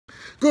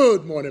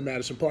Good morning,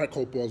 Madison Park.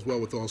 Hope all is well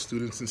with all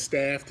students and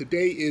staff.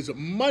 Today is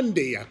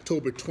Monday,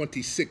 October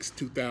 26,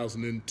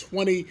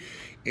 2020,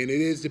 and it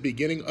is the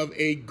beginning of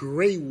a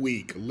great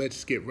week.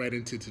 Let's get right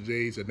into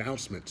today's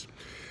announcements.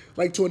 I'd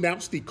like to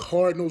announce the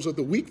Cardinals of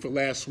the Week for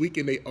last week,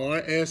 and they are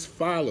as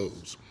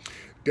follows.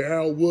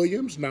 Darrell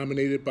Williams,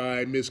 nominated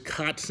by Ms.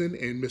 Kotson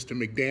and Mr.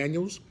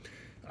 McDaniels.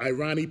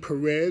 Irani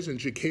Perez and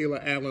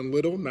Jakayla Allen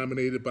Little,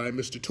 nominated by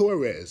Mr.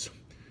 Torres.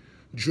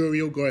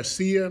 Juriel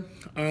Garcia,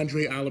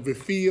 Andre Oliver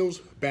Fields,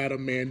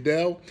 Badam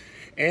Mandel,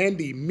 and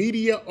the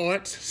Media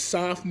Arts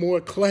sophomore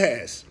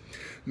class,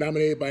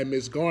 nominated by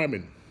Ms.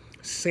 Garman.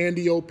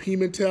 Sandio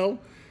Pimentel,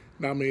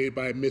 nominated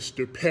by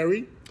Mr.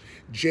 Perry.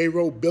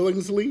 J-Ro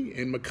Billingsley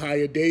and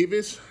Micaiah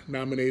Davis,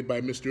 nominated by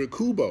Mr.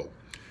 Akubo.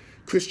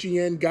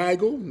 Christiane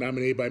Geigel,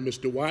 nominated by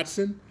Mr.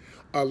 Watson.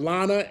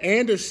 Alana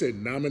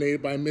Anderson,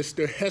 nominated by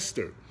Mr.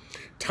 Hester.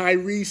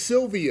 Tyree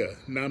Sylvia,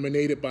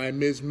 nominated by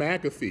Ms.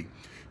 McAfee.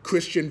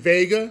 Christian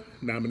Vega,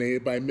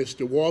 nominated by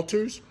Mr.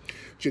 Walters.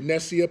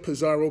 Janessia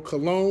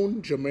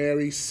Pizarro-Colon,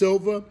 Jamari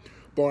Silva,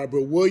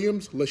 Barbara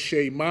Williams,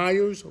 Lachey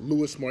Myers,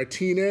 Luis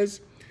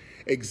Martinez,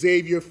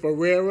 Xavier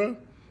Ferreira,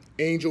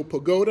 Angel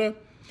Pagoda,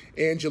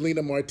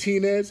 Angelina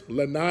Martinez,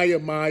 Lanaya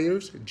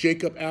Myers,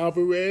 Jacob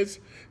Alvarez,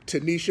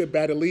 Tanisha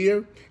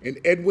Badalier, and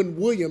Edwin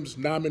Williams,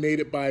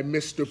 nominated by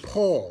Mr.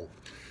 Paul.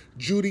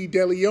 Judy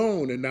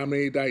DeLeon,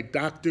 nominated by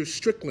Dr.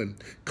 Strickland.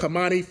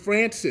 Kamani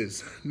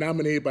Francis,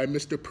 nominated by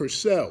Mr.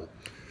 Purcell.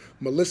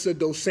 Melissa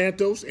Dos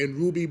Santos and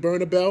Ruby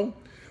Bernabel,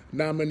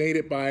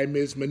 nominated by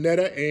Ms.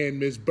 Minetta and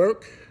Ms.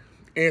 Burke.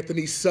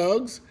 Anthony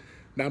Suggs,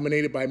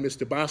 nominated by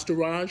Mr.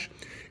 Bastaraj.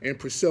 And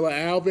Priscilla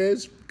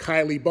Alves,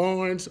 Kylie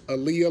Barnes,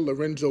 Aaliyah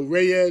Lorenzo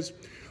Reyes,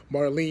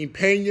 Marlene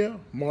Pena,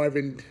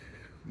 Marvin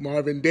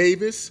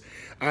Davis,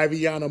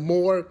 Iviana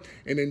Moore,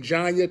 and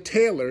Njanya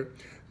Taylor,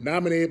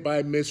 nominated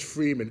by Ms.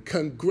 Freeman.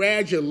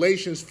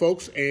 Congratulations,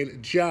 folks,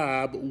 and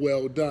job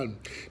well done.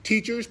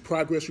 Teachers,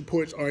 progress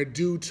reports are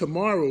due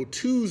tomorrow,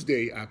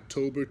 Tuesday,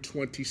 October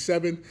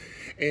 27th.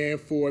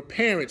 And for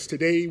parents,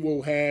 today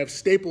we'll have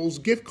Staples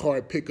gift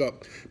card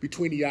pickup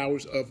between the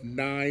hours of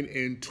 9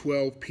 and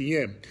 12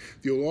 p.m.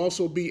 There will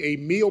also be a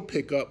meal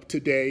pickup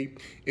today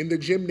in the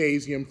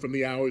gymnasium from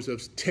the hours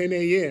of 10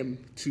 a.m.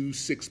 to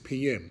 6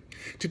 p.m.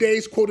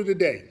 Today's quote of the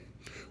day: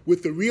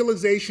 with the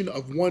realization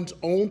of one's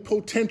own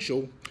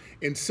potential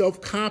and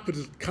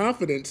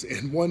self-confidence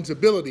in one's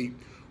ability,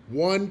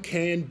 one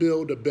can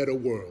build a better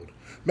world.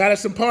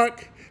 Madison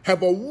Park,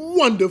 have a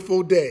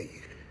wonderful day.